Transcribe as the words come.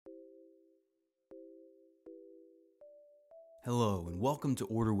Hello, and welcome to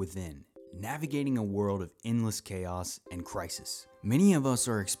Order Within, navigating a world of endless chaos and crisis. Many of us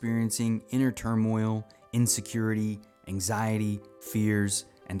are experiencing inner turmoil, insecurity, anxiety, fears,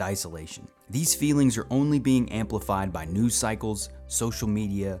 and isolation. These feelings are only being amplified by news cycles, social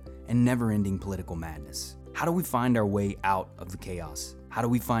media, and never-ending political madness. How do we find our way out of the chaos? How do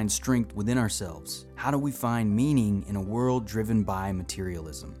we find strength within ourselves? How do we find meaning in a world driven by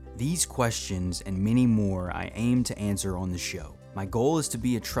materialism? These questions and many more I aim to answer on the show. My goal is to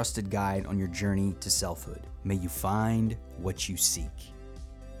be a trusted guide on your journey to selfhood. May you find what you seek.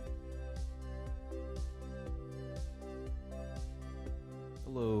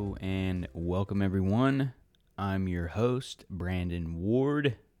 Hello and welcome everyone. I'm your host, Brandon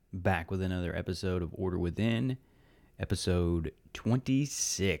Ward, back with another episode of Order Within, episode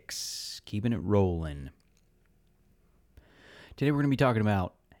 26, keeping it rolling. Today we're going to be talking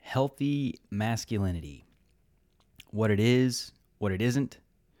about healthy masculinity, what it is, what it isn't,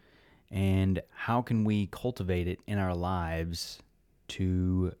 and how can we cultivate it in our lives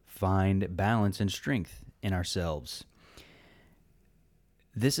to find balance and strength in ourselves.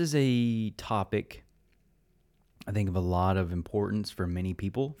 This is a topic, I think, of a lot of importance for many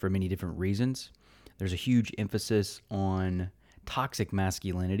people for many different reasons. There's a huge emphasis on toxic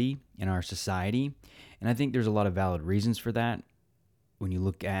masculinity in our society, and I think there's a lot of valid reasons for that. When you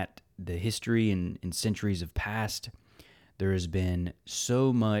look at the history and centuries of past, there has been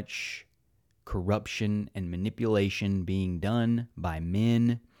so much corruption and manipulation being done by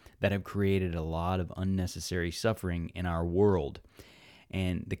men that have created a lot of unnecessary suffering in our world.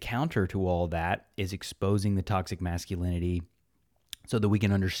 And the counter to all that is exposing the toxic masculinity so that we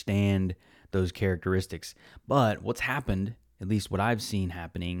can understand those characteristics. But what's happened, at least what I've seen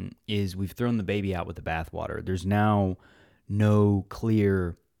happening, is we've thrown the baby out with the bathwater. There's now no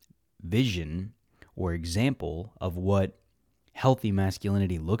clear vision or example of what healthy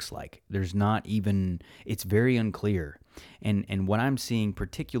masculinity looks like. There's not even, it's very unclear. And what I'm seeing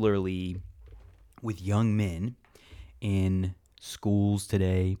particularly with young men in schools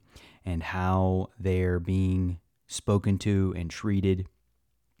today and how they're being spoken to and treated,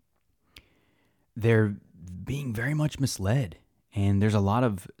 they're being very much misled. And there's a lot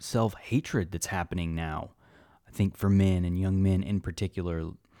of self-hatred that's happening now, I think, for men and young men in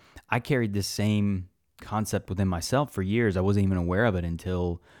particular. I carried this same concept within myself for years. I wasn't even aware of it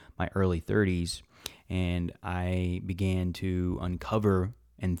until my early 30s. And I began to uncover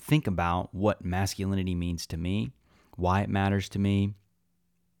and think about what masculinity means to me, why it matters to me.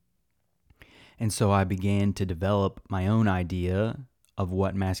 And so I began to develop my own idea of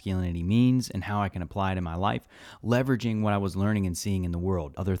what masculinity means and how I can apply it in my life, leveraging what I was learning and seeing in the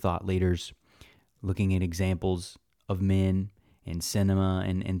world, other thought leaders, looking at examples of men in cinema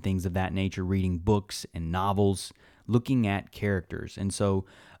and things of that nature, reading books and novels, looking at characters. And so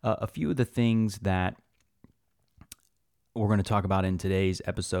a few of the things that we're going to talk about in today's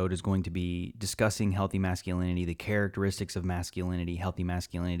episode is going to be discussing healthy masculinity, the characteristics of masculinity, healthy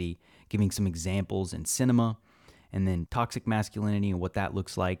masculinity, giving some examples in cinema, and then toxic masculinity and what that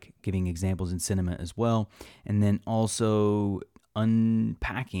looks like, giving examples in cinema as well, and then also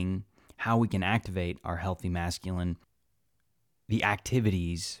unpacking how we can activate our healthy masculine, the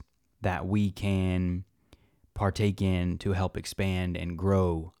activities that we can partake in to help expand and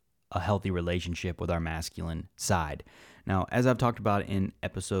grow a healthy relationship with our masculine side. Now, as I've talked about in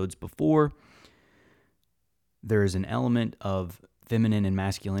episodes before, there is an element of feminine and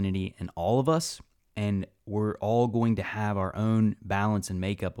masculinity in all of us, and we're all going to have our own balance and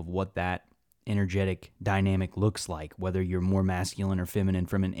makeup of what that energetic dynamic looks like, whether you're more masculine or feminine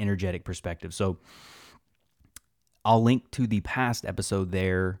from an energetic perspective. So I'll link to the past episode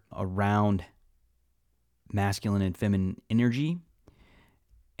there around masculine and feminine energy,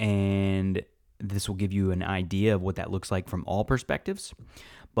 and this will give you an idea of what that looks like from all perspectives.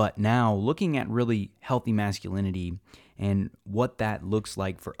 But now looking at really healthy masculinity and what that looks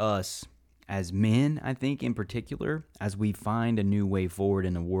like for us as men, I think in particular, as we find a new way forward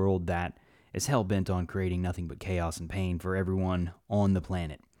in a world that is hell-bent on creating nothing but chaos and pain for everyone on the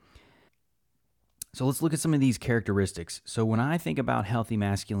planet. So let's look at some of these characteristics. So when I think about healthy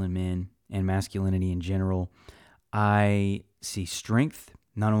masculine men and masculinity in general, I see strength,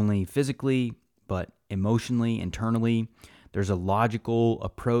 not only physically, but emotionally, internally. There's a logical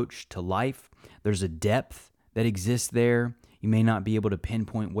approach to life. There's a depth that exists there. You may not be able to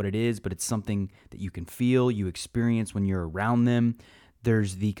pinpoint what it is, but it's something that you can feel, you experience when you're around them.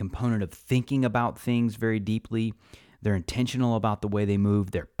 There's the component of thinking about things very deeply. They're intentional about the way they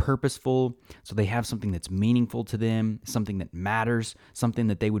move. They're purposeful, so they have something that's meaningful to them, something that matters, something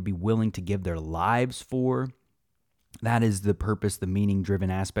that they would be willing to give their lives for. That is the purpose, the meaning-driven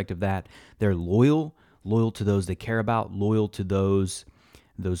aspect of that. They're loyal to those they care about, loyal to those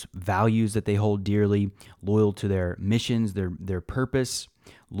values that they hold dearly, loyal to their missions, their purpose,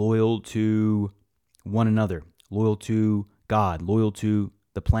 loyal to one another, loyal to God, loyal to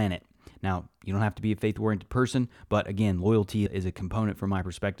the planet. Now, you don't have to be a faith-oriented person, but again, loyalty is a component from my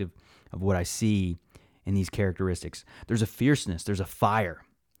perspective of what I see in these characteristics. There's a fierceness, there's a fire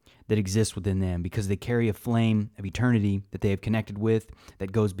that exists within them because they carry a flame of eternity that they have connected with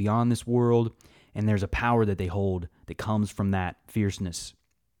that goes beyond this world, and there's a power that they hold that comes from that fierceness.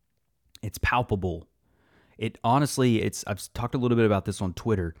 It's palpable. I've talked a little bit about this on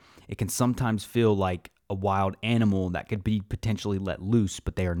Twitter. It can sometimes feel like a wild animal that could be potentially let loose,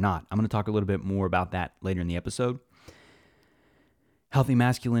 but they are not. I'm going to talk a little bit more about that later in the episode. Healthy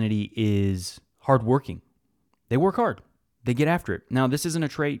masculinity is hardworking. They work hard. They get after it. Now, this isn't a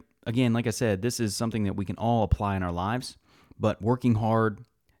trait. Again, like I said, this is something that we can all apply in our lives, but working hard,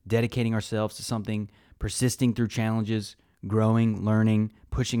 dedicating ourselves to something, persisting through challenges, growing, learning,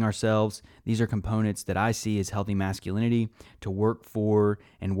 pushing ourselves. These are components that I see as healthy masculinity, to work for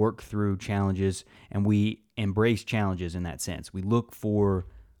and work through challenges, and we embrace challenges in that sense. We look for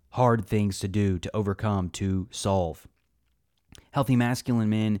hard things to do, to overcome, to solve. Healthy masculine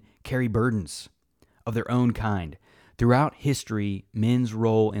men carry burdens of their own kind. Throughout history, men's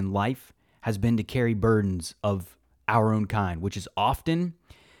role in life has been to carry burdens of our own kind, which is often,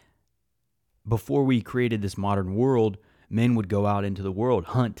 before we created this modern world, men would go out into the world,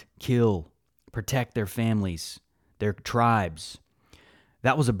 hunt, kill, protect their families, their tribes.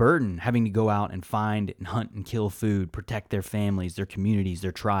 That was a burden, having to go out and find and hunt and kill food, protect their families, their communities,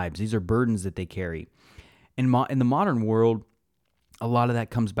 their tribes. These are burdens that they carry. In the modern world, a lot of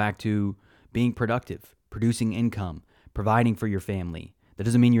that comes back to being productive, producing income, providing for your family. That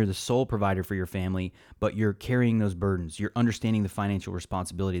doesn't mean you're the sole provider for your family, but you're carrying those burdens. You're understanding the financial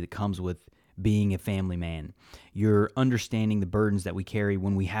responsibility that comes with being a family man. You're understanding the burdens that we carry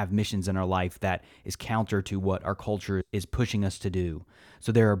when we have missions in our life that is counter to what our culture is pushing us to do.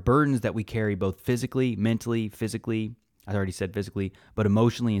 So there are burdens that we carry both physically, mentally, physically, I already said physically, but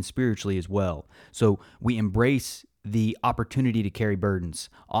emotionally and spiritually as well. So we embrace the opportunity to carry burdens.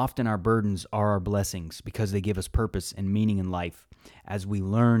 Often our burdens are our blessings because they give us purpose and meaning in life as we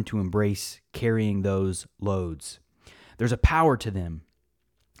learn to embrace carrying those loads. There's a power to them,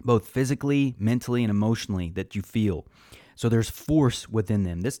 both physically, mentally, and emotionally, that you feel. So there's force within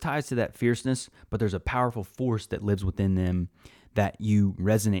them. This ties to that fierceness, but there's a powerful force that lives within them that you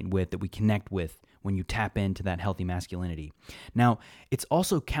resonate with, that we connect with when you tap into that healthy masculinity. Now, it's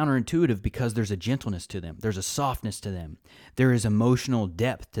also counterintuitive because there's a gentleness to them. There's a softness to them. There is emotional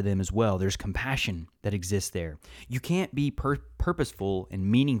depth to them as well. There's compassion that exists there. You can't be purposeful and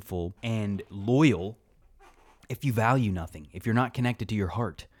meaningful and loyal if you value nothing, if you're not connected to your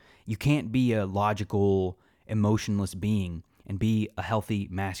heart. You can't be a logical, emotionless being and be a healthy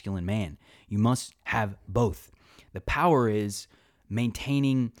masculine man. You must have both. The power is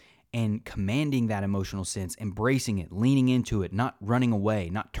maintaining and commanding that emotional sense, embracing it, leaning into it, not running away,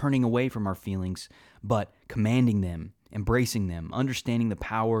 not turning away from our feelings, but commanding them, embracing them, understanding the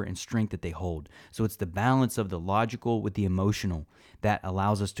power and strength that they hold. So it's the balance of the logical with the emotional that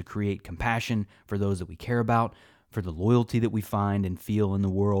allows us to create compassion for those that we care about, for the loyalty that we find and feel in the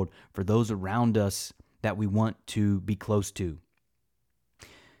world, for those around us that we want to be close to.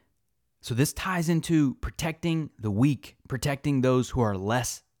 So this ties into protecting the weak, protecting those who are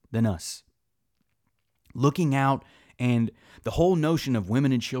less than us. Looking out, and the whole notion of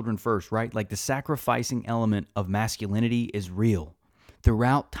women and children first, right? Like the sacrificing element of masculinity is real.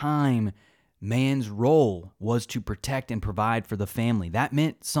 Throughout time, man's role was to protect and provide for the family. That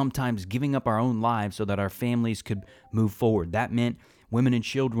meant sometimes giving up our own lives so that our families could move forward. That meant women and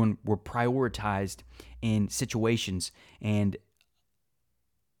children were prioritized in situations and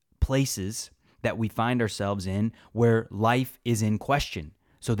places that we find ourselves in where life is in question.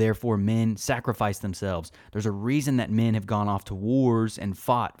 So therefore, men sacrifice themselves. There's a reason that men have gone off to wars and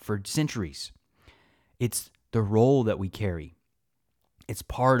fought for centuries. It's the role that we carry. It's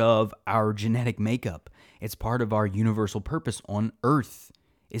part of our genetic makeup. It's part of our universal purpose on earth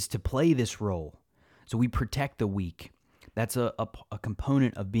is to play this role. So we protect the weak. That's a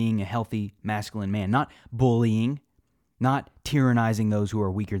component of being a healthy masculine man. Not bullying, not tyrannizing those who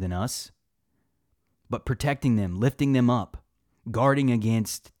are weaker than us, but protecting them, lifting them up, guarding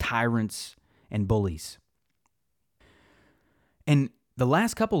against tyrants and bullies. And the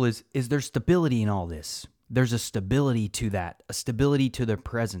last couple is there stability in all this. There's a stability to that, a stability to their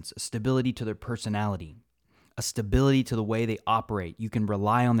presence, a stability to their personality. a stability to the way they operate. You can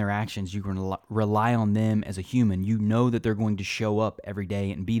rely on their actions. You can rely on them as a human. You know that they're going to show up every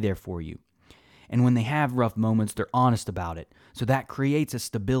day and be there for you. And when they have rough moments, they're honest about it. So that creates a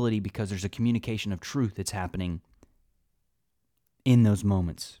stability because there's a communication of truth that's happening in those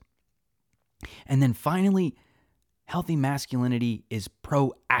moments. And then finally, healthy masculinity is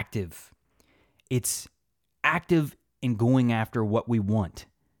proactive. It's active in going after what we want.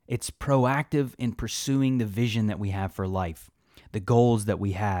 It's proactive in pursuing the vision that we have for life, the goals that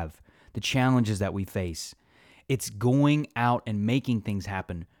we have, the challenges that we face. It's going out and making things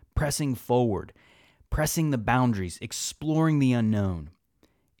happen, pressing forward, pressing the boundaries, exploring the unknown.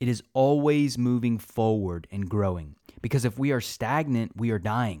 It is always moving forward and growing, because if we are stagnant, we are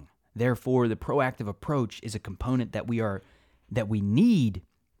dying. Therefore, the proactive approach is a component that we need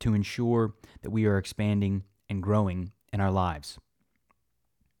to ensure that we are expanding and growing in our lives.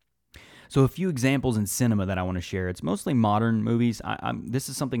 So a few examples in cinema that I want to share. It's mostly modern movies. This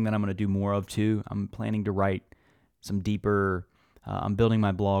is something that I'm going to do more of too. I'm planning to write some deeper. I'm building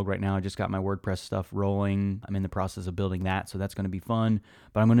my blog right now. I just got my WordPress stuff rolling. I'm in the process of building that, so that's going to be fun.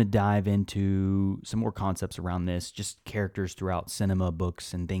 But I'm going to dive into some more concepts around this, just characters throughout cinema,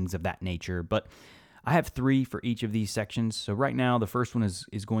 books, and things of that nature. But I have 3 for each of these sections. So right now, the first one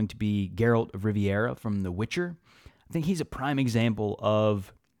is going to be Geralt of Riviera from The Witcher. I think he's a prime example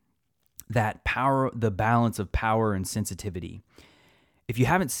of that power, the balance of power and sensitivity. If you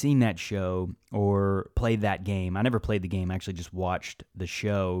haven't seen that show or played that game, I never played the game, I actually just watched the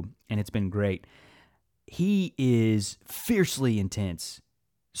show, and it's been great. He is fiercely intense,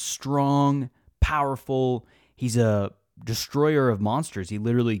 strong, powerful. He's a destroyer of monsters. He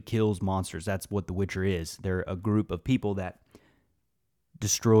literally kills monsters. That's what The Witcher is. They're a group of people that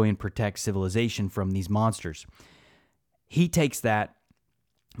destroy and protect civilization from these monsters. He takes that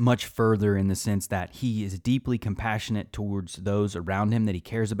much further in the sense that he is deeply compassionate towards those around him that he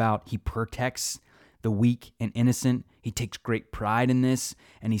cares about. He protects the weak and innocent. He takes great pride in this,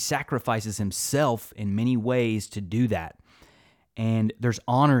 and he sacrifices himself in many ways to do that. And there's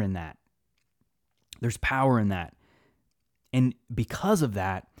honor in that. There's power in that. And because of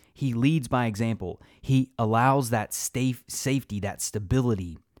that, he leads by example. He allows that safety, that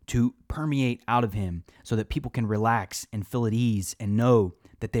stability to permeate out of him so that people can relax and feel at ease and know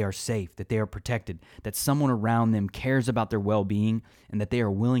that they are safe, that they are protected, that someone around them cares about their well-being, and that they are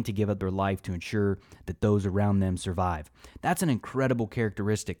willing to give up their life to ensure that those around them survive. That's an incredible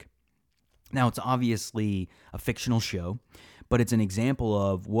characteristic. Now, it's obviously a fictional show, but it's an example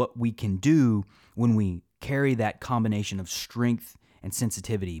of what we can do when we carry that combination of strength and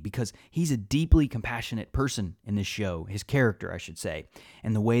sensitivity, because he's a deeply compassionate person in this show, his character, I should say,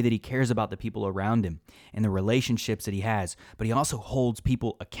 and the way that he cares about the people around him and the relationships that he has. But he also holds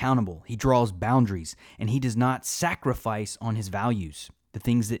people accountable. He draws boundaries, and he does not sacrifice on his values, the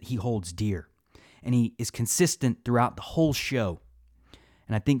things that he holds dear. And he is consistent throughout the whole show.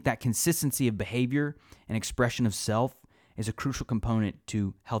 And I think that consistency of behavior and expression of self is a crucial component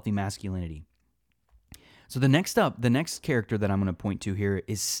to healthy masculinity. So the next character that I'm going to point to here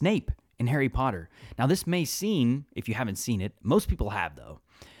is Snape in Harry Potter. Now, this may seem, if you haven't seen it, most people have though,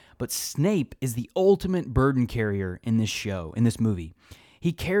 but Snape is the ultimate burden carrier in this show, in this movie.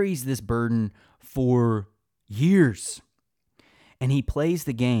 He carries this burden for years, and he plays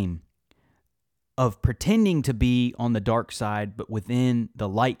the game of pretending to be on the dark side, but within the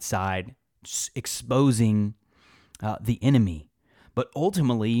light side, exposing the enemy. But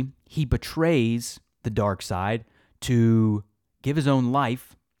ultimately, he betrays the dark side to give his own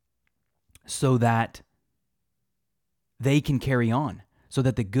life so that they can carry on, so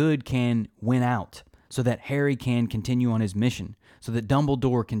that the good can win out, so that Harry can continue on his mission, so that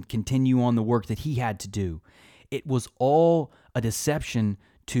Dumbledore can continue on the work that he had to do. It was all a deception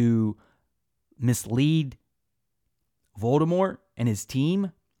to mislead Voldemort and his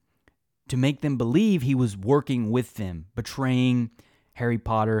team, to make them believe he was working with them, betraying Harry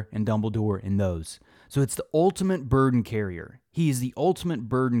Potter and Dumbledore and those. So it's the ultimate burden carrier. He is the ultimate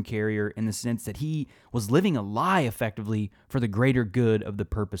burden carrier in the sense that he was living a lie effectively for the greater good of the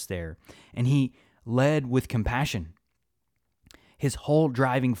purpose there. And he led with compassion. His whole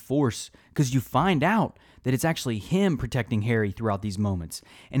driving force, because you find out that it's actually him protecting Harry throughout these moments.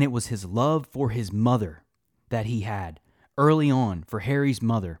 And it was his love for his mother that he had early on, for Harry's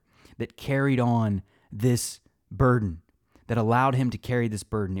mother, that carried on this burden, that allowed him to carry this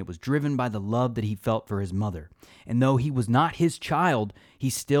burden. It was driven by the love that he felt for his mother. And though he was not his child, he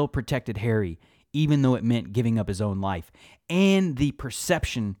still protected Harry, even though it meant giving up his own life, and the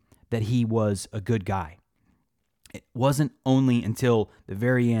perception that he was a good guy. It wasn't only until the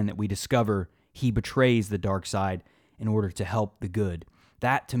very end that we discover he betrays the dark side in order to help the good.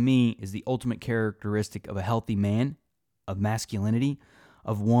 That, to me, is the ultimate characteristic of a healthy man, of masculinity,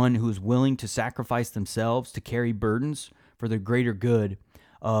 of one who is willing to sacrifice themselves to carry burdens for the greater good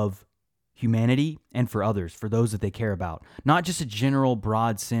of humanity and for others, for those that they care about. Not just a general,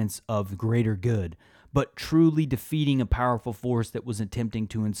 broad sense of greater good, but truly defeating a powerful force that was attempting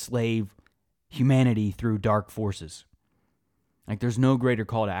to enslave humanity through dark forces. Like, there's no greater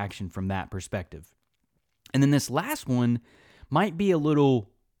call to action from that perspective. And then this last one might be a little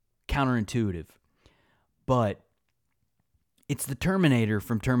counterintuitive, but it's the Terminator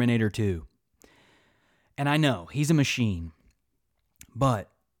from Terminator 2. And I know he's a machine,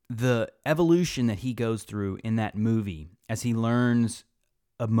 but the evolution that he goes through in that movie as he learns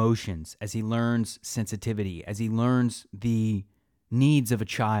emotions, as he learns sensitivity, as he learns the needs of a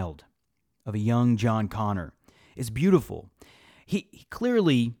child, of a young John Connor, is beautiful. He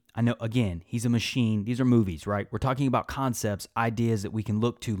clearly, I know, again, he's a machine. These are movies, right? We're talking about concepts, ideas that we can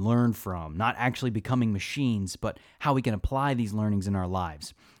look to learn from, not actually becoming machines, but how we can apply these learnings in our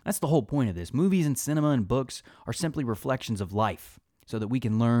lives. That's the whole point of this. Movies and cinema and books are simply reflections of life so that we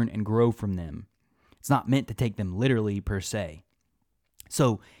can learn and grow from them. It's not meant to take them literally per se.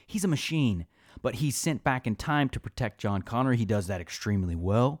 So he's a machine, but he's sent back in time to protect John Connor. He does that extremely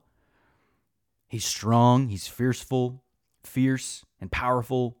well. He's strong, he's fierce and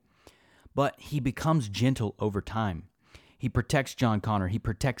powerful, but he becomes gentle over time. He protects John Connor. He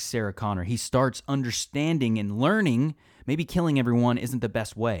protects Sarah Connor. He starts understanding and learning maybe killing everyone isn't the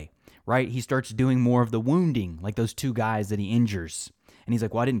best way, right? He starts doing more of the wounding, like those two guys that he injures. And he's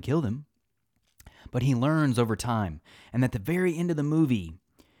like, well, I didn't kill them. But he learns over time. And at the very end of the movie,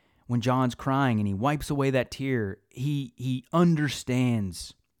 when John's crying and he wipes away that tear, he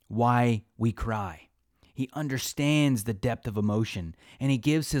understands why we cry. He understands the depth of emotion, and he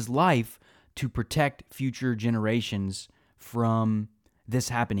gives his life to protect future generations from this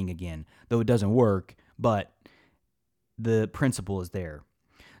happening again. Though it doesn't work, but the principle is there.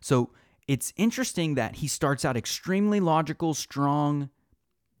 So it's interesting that he starts out extremely logical, strong,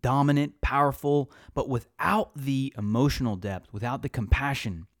 dominant, powerful, but without the emotional depth, without the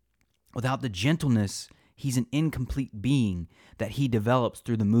compassion, without the gentleness. He's an incomplete being that he develops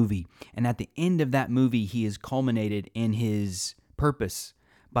through the movie. And at the end of that movie, he is culminated in his purpose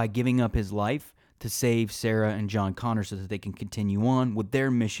by giving up his life to save Sarah and John Connor so that they can continue on with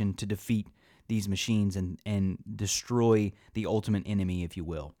their mission to defeat these machines and destroy the ultimate enemy, if you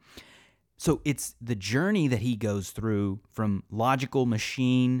will. So it's the journey that he goes through from logical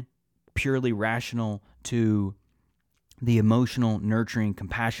machine, purely rational, to the emotional, nurturing,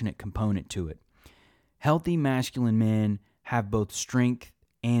 compassionate component to it. Healthy masculine men have both strength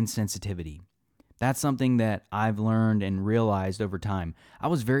and sensitivity. That's something that I've learned and realized over time. I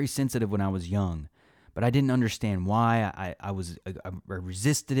was very sensitive when I was young, but I didn't understand why. I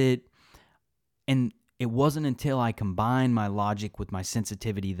resisted it. And it wasn't until I combined my logic with my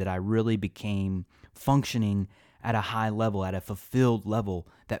sensitivity that I really became functioning at a high level, at a fulfilled level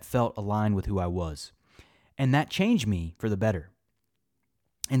that felt aligned with who I was. And that changed me for the better.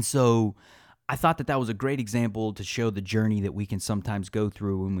 And so I thought that was a great example to show the journey that we can sometimes go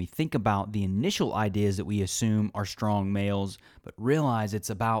through when we think about the initial ideas that we assume are strong males, but realize it's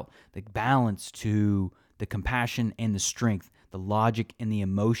about the balance to the compassion and the strength, the logic and the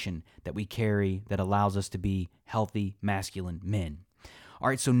emotion that we carry that allows us to be healthy masculine men. All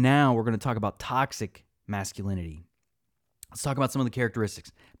right, so now we're going to talk about toxic masculinity. Let's talk about some of the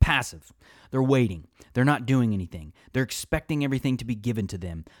characteristics. Passive. They're waiting. They're not doing anything. They're expecting everything to be given to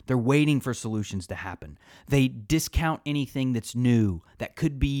them. They're waiting for solutions to happen. They discount anything that's new that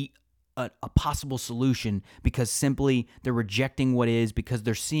could be a possible solution because simply they're rejecting what is, because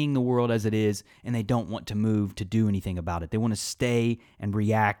they're seeing the world as it is and they don't want to move to do anything about it. They want to stay and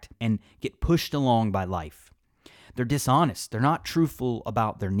react and get pushed along by life. They're dishonest. They're not truthful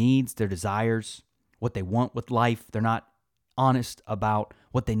about their needs, their desires, what they want with life. They're not honest about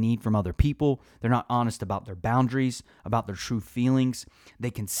what they need from other people. They're not honest about their boundaries, about their true feelings. They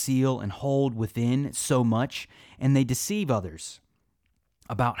conceal and hold within so much, and they deceive others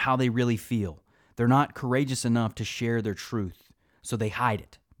about how they really feel. They're not courageous enough to share their truth, so they hide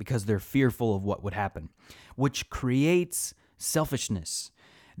it because they're fearful of what would happen, which creates selfishness.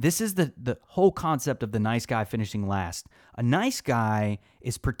 This is the whole concept of the nice guy finishing last. A nice guy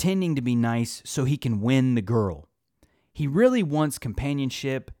is pretending to be nice so he can win the girl. He really wants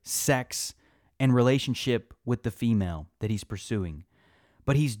companionship, sex, and relationship with the female that he's pursuing.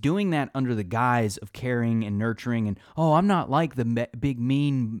 But he's doing that under the guise of caring and nurturing and, oh, I'm not like the big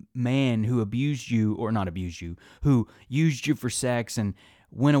mean man who abused you, or not abused you, who used you for sex and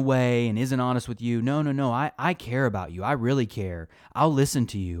went away and isn't honest with you. No. I care about you. I really care. I'll listen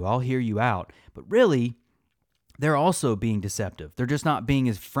to you. I'll hear you out. But really, they're also being deceptive. They're just not being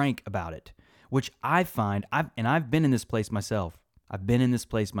as frank about it, which I find, I've been in this place myself.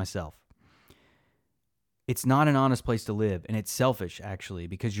 It's not an honest place to live, and it's selfish, actually,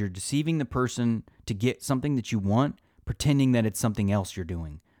 because you're deceiving the person to get something that you want, pretending that it's something else you're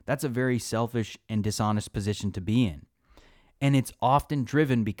doing. That's a very selfish and dishonest position to be in. And it's often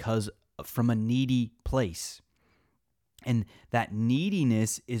driven from a needy place. And that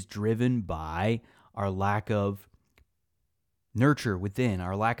neediness is driven by our lack of nurture within,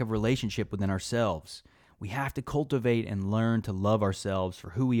 our lack of relationship within ourselves. We have to cultivate and learn to love ourselves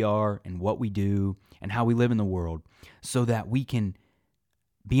for who we are and what we do and how we live in the world, so that we can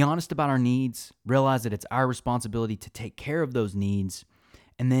be honest about our needs, realize that it's our responsibility to take care of those needs,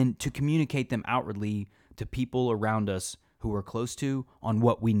 and then to communicate them outwardly to people around us who we're close to on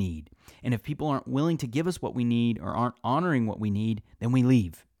what we need. And if people aren't willing to give us what we need or aren't honoring what we need, then we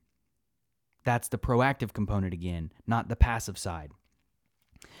leave. That's the proactive component again, not the passive side.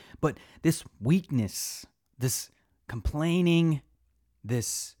 But this weakness, this complaining,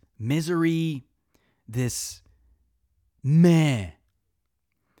 this misery, this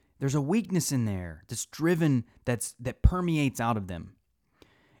there's a weakness in there that's driven, that permeates out of them.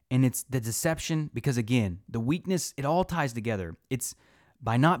 And it's the deception, because again, the weakness, it all ties together. It's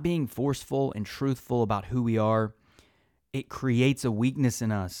by not being forceful and truthful about who we are, it creates a weakness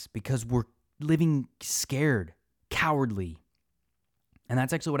in us because we're living scared, cowardly. And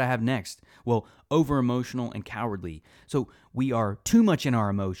that's actually what I have next. Well, over-emotional and cowardly. So we are too much in our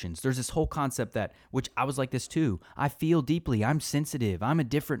emotions. There's this whole concept which I was like this too. I feel deeply. I'm sensitive. I'm a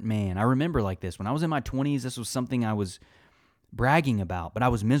different man. I remember like this. When I was in my 20s, this was something I was bragging about, but I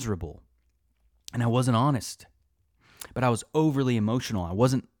was miserable. And I wasn't honest. But I was overly emotional. I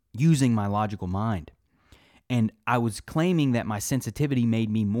wasn't using my logical mind. And I was claiming that my sensitivity made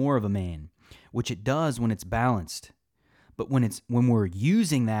me more of a man, which it does when it's balanced. But when we're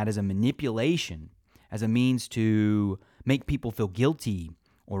using that as a manipulation, as a means to make people feel guilty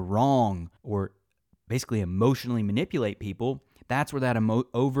or wrong, or basically emotionally manipulate people, that's where that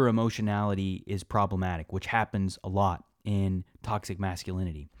over-emotionality is problematic, which happens a lot in toxic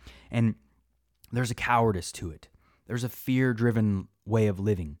masculinity. And there's a cowardice to it. There's a fear-driven way of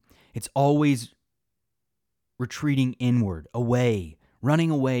living. It's always retreating inward, away,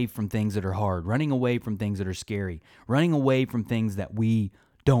 running away from things that are hard, running away from things that are scary, running away from things that we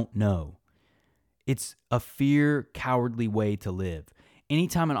don't know. It's a fear, cowardly way to live.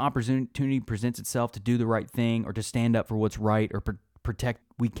 Anytime an opportunity presents itself to do the right thing or to stand up for what's right or protect,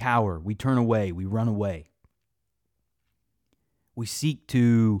 we cower, we turn away, we run away. We seek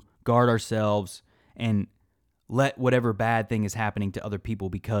to guard ourselves and let whatever bad thing is happening to other people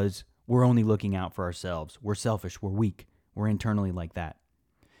because we're only looking out for ourselves. We're selfish, we're weak. We're internally like that.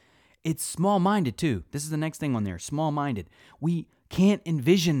 It's small-minded too. This is the next thing on there, small-minded. We can't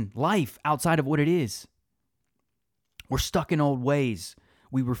envision life outside of what it is. We're stuck in old ways.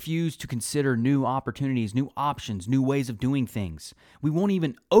 We refuse to consider new opportunities, new options, new ways of doing things. We won't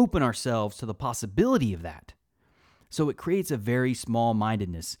even open ourselves to the possibility of that. So it creates a very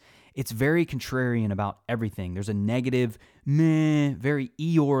small-mindedness. It's very contrarian about everything. There's a negative, very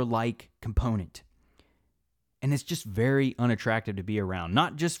Eeyore-like component. And it's just very unattractive to be around,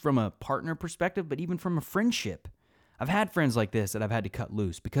 not just from a partner perspective, but even from a friendship. I've had friends like this that I've had to cut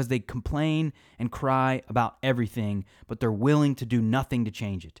loose because they complain and cry about everything, but they're willing to do nothing to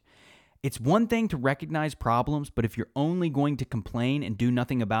change it. It's one thing to recognize problems, but if you're only going to complain and do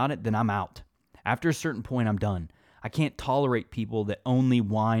nothing about it, then I'm out. After a certain point, I'm done. I can't tolerate people that only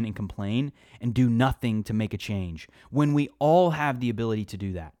whine and complain and do nothing to make a change when we all have the ability to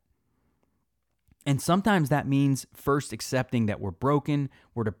do that. And sometimes that means first accepting that we're broken,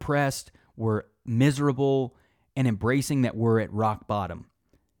 we're depressed, we're miserable, and embracing that we're at rock bottom.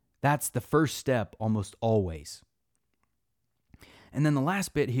 That's the first step almost always. And then the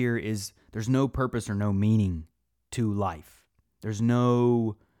last bit here is there's no purpose or no meaning to life. There's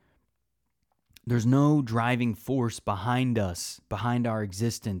no driving force behind us, behind our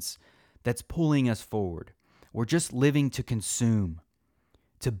existence that's pulling us forward. We're just living to consume,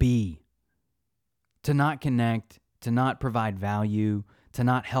 to be. To not connect, to not provide value, to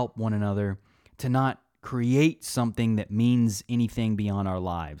not help one another, to not create something that means anything beyond our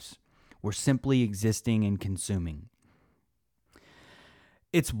lives. We're simply existing and consuming.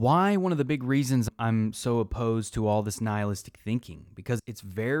 It's why one of the big reasons I'm so opposed to all this nihilistic thinking, because it's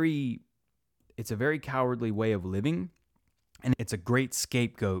a very cowardly way of living, and it's a great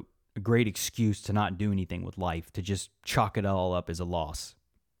scapegoat, a great excuse to not do anything with life, to just chalk it all up as a loss.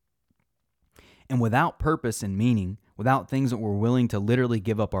 And without purpose and meaning, without things that we're willing to literally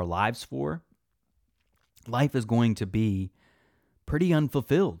give up our lives for, life is going to be pretty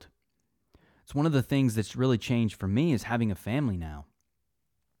unfulfilled. It's one of the things that's really changed for me is having a family now.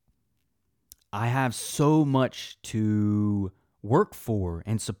 I have so much to work for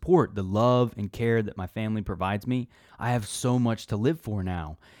and support the love and care that my family provides me. I have so much to live for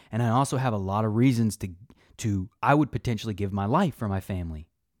now. And I also have a lot of reasons to I would potentially give my life for my family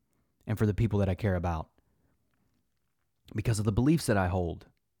and for the people that I care about because of the beliefs that I hold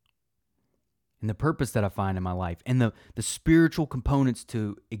and the purpose that I find in my life and the spiritual components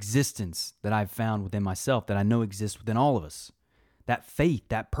to existence that I've found within myself that I know exists within all of us. That faith,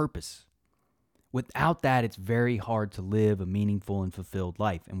 that purpose. Without that, it's very hard to live a meaningful and fulfilled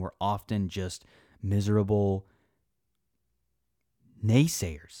life. And we're often just miserable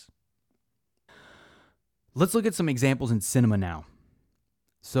naysayers. Let's look at some examples in cinema now.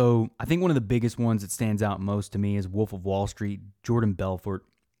 So I think one of the biggest ones that stands out most to me is Wolf of Wall Street, Jordan Belfort.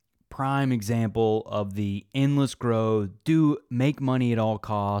 Prime example of the endless growth, make money at all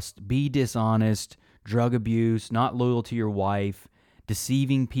costs, be dishonest, drug abuse, not loyal to your wife,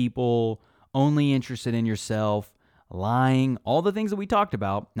 deceiving people, only interested in yourself, lying, all the things that we talked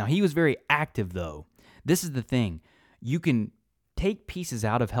about. Now, he was very active, though. This is the thing. You can take pieces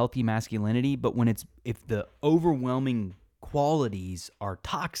out of healthy masculinity, but if the overwhelming qualities are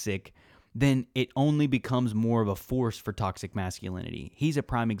toxic, then it only becomes more of a force for toxic masculinity. He's a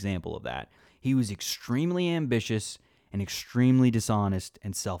prime example of that. He was extremely ambitious and extremely dishonest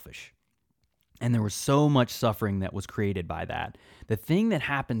and selfish. And there was so much suffering that was created by that. The thing that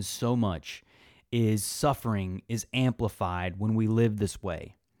happens so much is suffering is amplified when we live this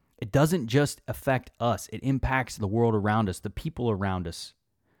way. It doesn't just affect us. It impacts the world around us, the people around us.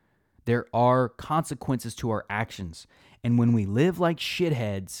 There are consequences to our actions. And when we live like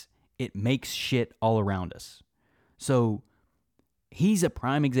shitheads, it makes shit all around us. So he's a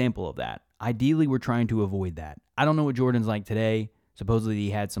prime example of that. Ideally, we're trying to avoid that. I don't know what Jordan's like today. Supposedly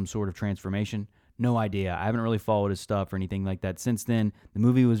he had some sort of transformation. No idea. I haven't really followed his stuff or anything like that since then. The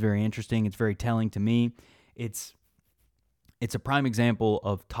movie was very interesting. It's very telling to me. It's a prime example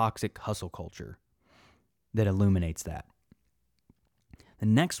of toxic hustle culture that illuminates that. The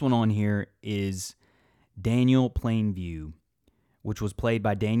next one on here is Daniel Plainview, which was played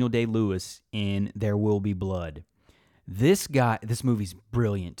by Daniel Day-Lewis in There Will Be Blood. This movie's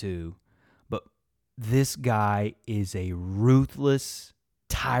brilliant too, but this guy is a ruthless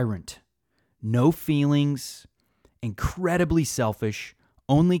tyrant. No feelings, incredibly selfish,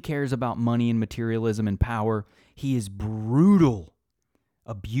 only cares about money and materialism and power. He is brutal,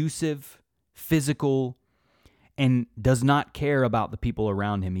 abusive, physical, and does not care about the people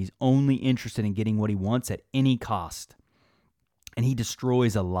around him. He's only interested in getting what he wants at any cost. And he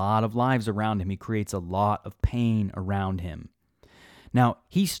destroys a lot of lives around him. He creates a lot of pain around him. Now,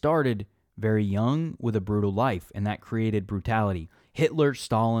 he started very young with a brutal life, and that created brutality. Hitler,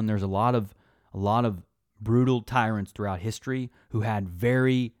 Stalin, there's a lot of brutal tyrants throughout history who had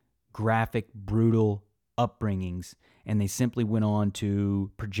very graphic, brutal upbringings, and they simply went on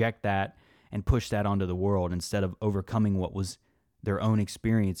to project that and push that onto the world instead of overcoming what was their own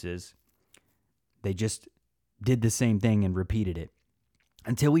experiences. They just did the same thing and repeated it.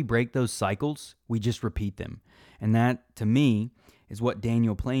 Until we break those cycles, we just repeat them. And that, to me, is what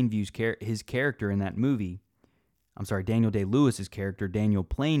Daniel Plainview's his character in that movie, Daniel Day-Lewis's character, Daniel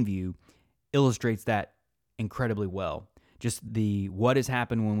Plainview, illustrates that incredibly well. Just what has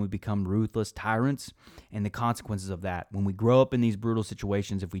happened when we become ruthless tyrants and the consequences of that. When we grow up in these brutal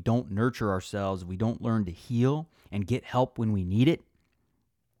situations, if we don't nurture ourselves, if we don't learn to heal and get help when we need it,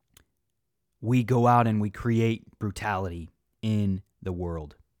 we go out and we create brutality in the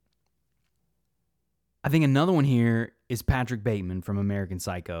world. I think another one here is Patrick Bateman from American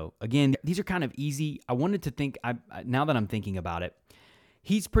Psycho. Again, these are kind of easy. I wanted to think, now that I'm thinking about it,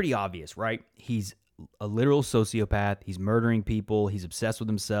 he's pretty obvious, right? He's a literal sociopath. He's murdering people. He's obsessed with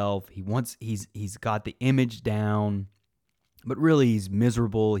himself. He's got the image down, but really he's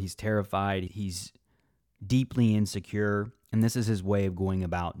miserable. He's terrified. He's deeply insecure, and this is his way of going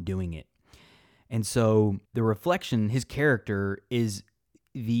about doing it. And so the reflection, his character, is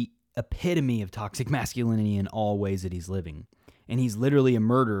the epitome of toxic masculinity in all ways that he's living. And he's literally a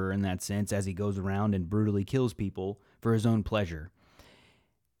murderer in that sense as he goes around and brutally kills people for his own pleasure.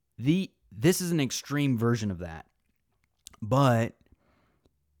 This is an extreme version of that. But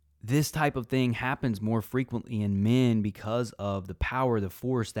this type of thing happens more frequently in men because of the power, the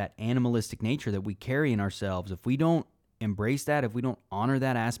force, that animalistic nature that we carry in ourselves. If we don't embrace that, if we don't honor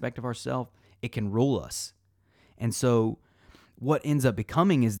that aspect of ourselves, it can rule us. And so what ends up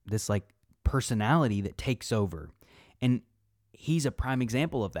becoming is this like personality that takes over. And he's a prime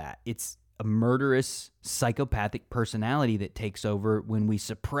example of that. It's a murderous, psychopathic personality that takes over when we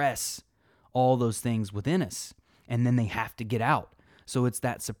suppress all those things within us, and then they have to get out. So it's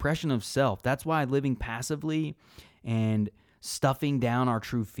that suppression of self. That's why living passively and stuffing down our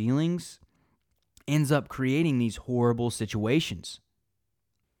true feelings ends up creating these horrible situations.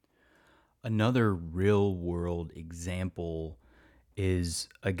 Another real world example is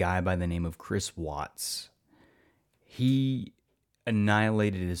a guy by the name of Chris Watts. He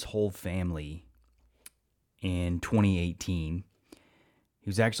annihilated his whole family in 2018. He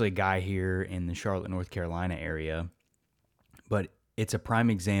was actually a guy here in the Charlotte, North Carolina area. But it's a prime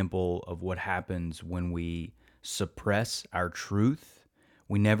example of what happens when we suppress our truth.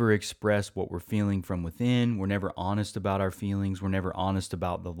 We never express what we're feeling from within. We're never honest about our feelings. We're never honest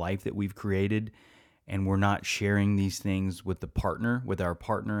about the life that we've created. And we're not sharing these things with our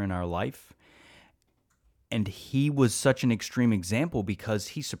partner in our life. And he was such an extreme example because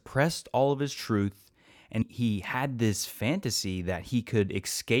he suppressed all of his truth, and he had this fantasy that he could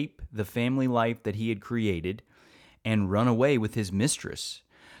escape the family life that he had created and run away with his mistress.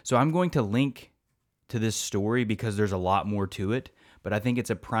 So I'm going to link to this story because there's a lot more to it, but I think it's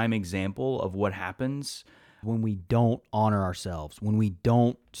a prime example of what happens when we don't honor ourselves, when we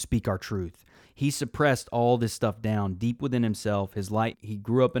don't speak our truth. He suppressed all this stuff down deep within himself. He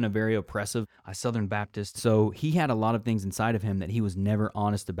grew up in a very oppressive Southern Baptist, so he had a lot of things inside of him that he was never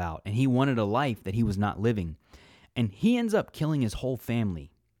honest about, and he wanted a life that he was not living. And he ends up killing his whole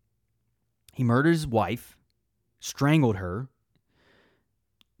family. He murdered his wife, strangled her.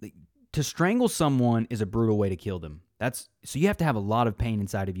 To strangle someone is a brutal way to kill them. So you have to have a lot of pain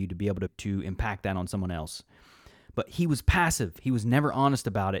inside of you to be able to impact that on someone else. But he was passive. He was never honest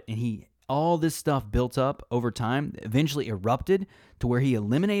about it, and all this stuff built up over time, eventually erupted to where he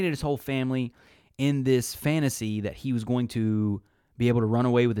eliminated his whole family in this fantasy that he was going to be able to run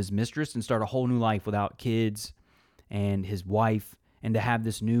away with his mistress and start a whole new life without kids and his wife, and to have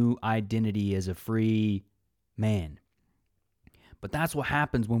this new identity as a free man. But that's what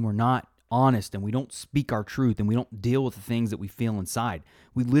happens when we're not honest and we don't speak our truth and we don't deal with the things that we feel inside.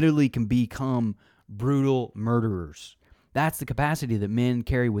 We literally can become brutal murderers. That's the capacity that men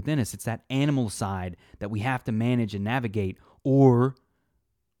carry within us. It's that animal side that we have to manage and navigate, or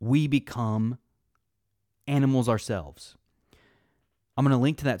we become animals ourselves. I'm going to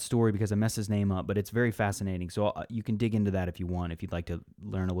link to that story because I messed his name up, but it's very fascinating. So you can dig into that if you want, if you'd like to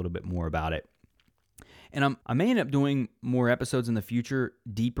learn a little bit more about it. And I may end up doing more episodes in the future,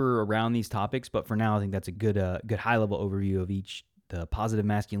 deeper around these topics, but for now, I think that's a good high-level overview of each, the positive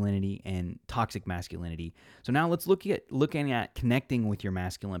masculinity and toxic masculinity. So now let's looking at connecting with your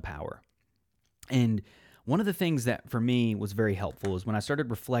masculine power. And one of the things that for me was very helpful is when I started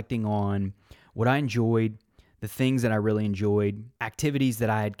reflecting on what I enjoyed, the things that I really enjoyed, activities that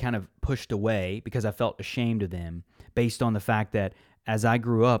I had kind of pushed away because I felt ashamed of them based on the fact that as I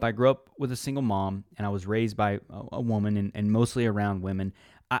grew up with a single mom, and I was raised by a woman and mostly around women.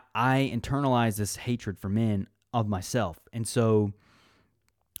 I internalized this hatred for men of myself. And so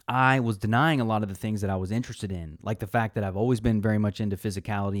I was denying a lot of the things that I was interested in, like the fact that I've always been very much into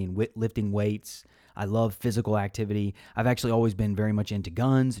physicality and lifting weights. I love physical activity. I've actually always been very much into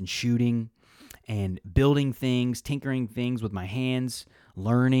guns and shooting and building things, tinkering things with my hands,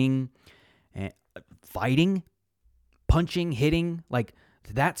 learning, and fighting, punching, hitting. Like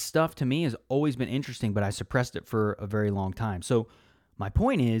that stuff to me has always been interesting, but I suppressed it for a very long time. So my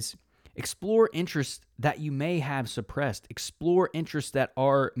point is, explore interests that you may have suppressed. Explore interests that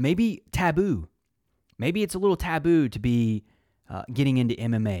are maybe taboo. Maybe it's a little taboo to be getting into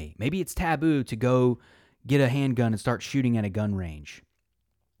MMA. Maybe it's taboo to go get a handgun and start shooting at a gun range.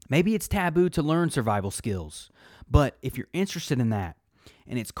 Maybe it's taboo to learn survival skills. But if you're interested in that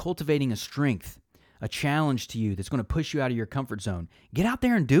and it's cultivating a strength, a challenge to you that's going to push you out of your comfort zone, get out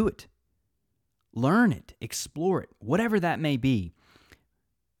there and do it. Learn it, explore it, whatever that may be.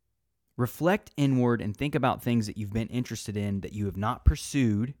 Reflect inward and think about things that you've been interested in that you have not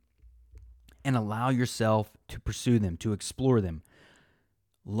pursued, and allow yourself to pursue them, to explore them.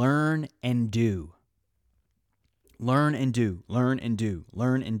 Learn and do. Learn and do, learn and do,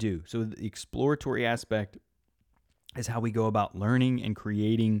 learn and do. So the exploratory aspect is how we go about learning and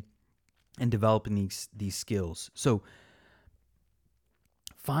creating and developing these skills. So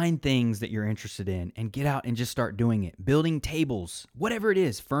find things that you're interested in and get out and just start doing it. Building tables, whatever it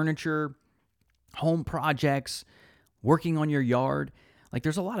is, furniture, home projects, working on your yard. Like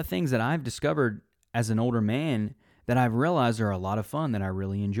there's a lot of things that I've discovered as an older man that I've realized are a lot of fun that I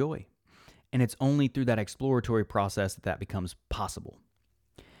really enjoy. And it's only through that exploratory process that becomes possible.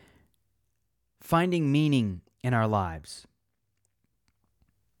 finding meaning in our lives.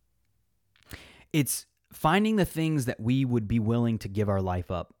 It's finding the things that we would be willing to give our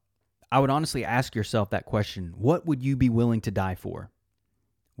life up. I would honestly ask yourself that question. What would you be willing to die for?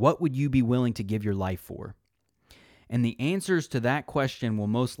 What would you be willing to give your life for? And the answers to that question will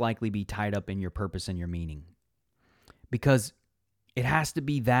most likely be tied up in your purpose and your meaning. Because it has to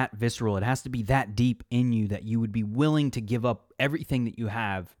be that visceral. It has to be that deep in you that you would be willing to give up everything that you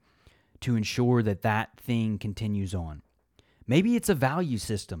have to ensure that that thing continues on. Maybe it's a value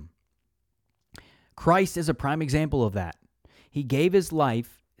system. Christ is a prime example of that. He gave his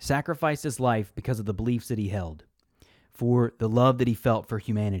life, sacrificed his life because of the beliefs that he held, for the love that he felt for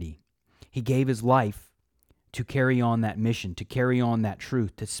humanity. He gave his life to carry on that mission, to carry on that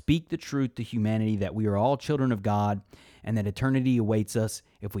truth, to speak the truth to humanity that we are all children of God and that eternity awaits us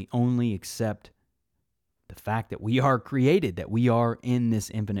if we only accept the fact that we are created, that we are in this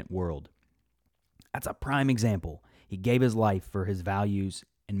infinite world. That's a prime example. He gave his life for his values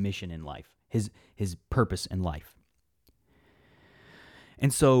and mission in life, his purpose in life.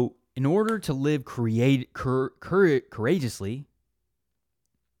 And so, in order to live courageously,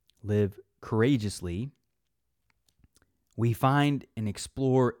 we find and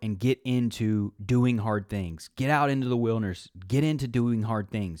explore and get into doing hard things. Get out into the wilderness. Get into doing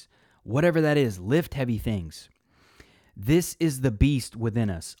hard things. Whatever that is, lift heavy things. This is the beast within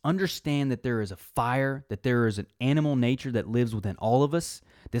us. Understand that there is a fire, that there is an animal nature that lives within all of us.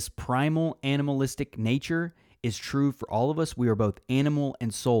 This primal animalistic nature is true for all of us. We are both animal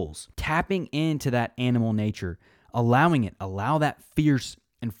and souls. Tapping into that animal nature, allow that fierce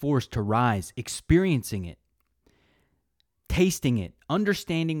and force to rise, experiencing it, tasting it,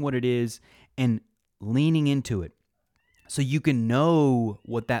 understanding what it is, and leaning into it so you can know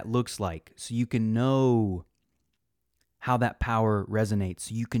what that looks like, so you can know how that power resonates,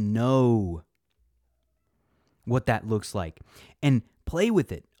 so you can know what that looks like. And play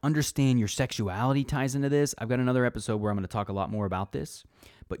with it. Understand your sexuality ties into this. I've got another episode where I'm going to talk a lot more about this,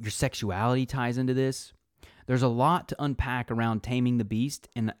 but your sexuality ties into this. There's a lot to unpack around taming the beast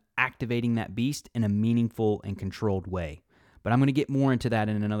and activating that beast in a meaningful and controlled way. But I'm going to get more into that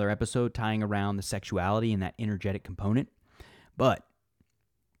in another episode, tying around the sexuality and that energetic component. But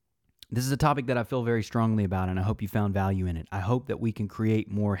this is a topic that I feel very strongly about, and I hope you found value in it. I hope that we can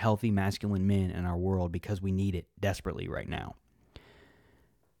create more healthy masculine men in our world because we need it desperately right now.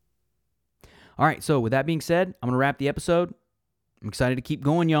 All right, so with that being said, I'm going to wrap the episode. I'm excited to keep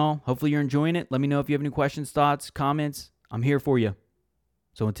going, y'all. Hopefully you're enjoying it. Let me know if you have any questions, thoughts, comments. I'm here for you.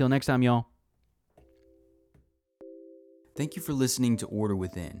 So until next time, y'all. Thank you for listening to Order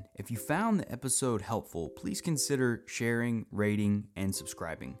Within. If you found the episode helpful, please consider sharing, rating, and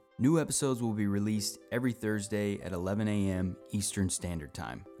subscribing. New episodes will be released every Thursday at 11 a.m. Eastern Standard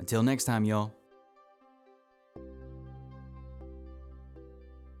Time. Until next time, y'all.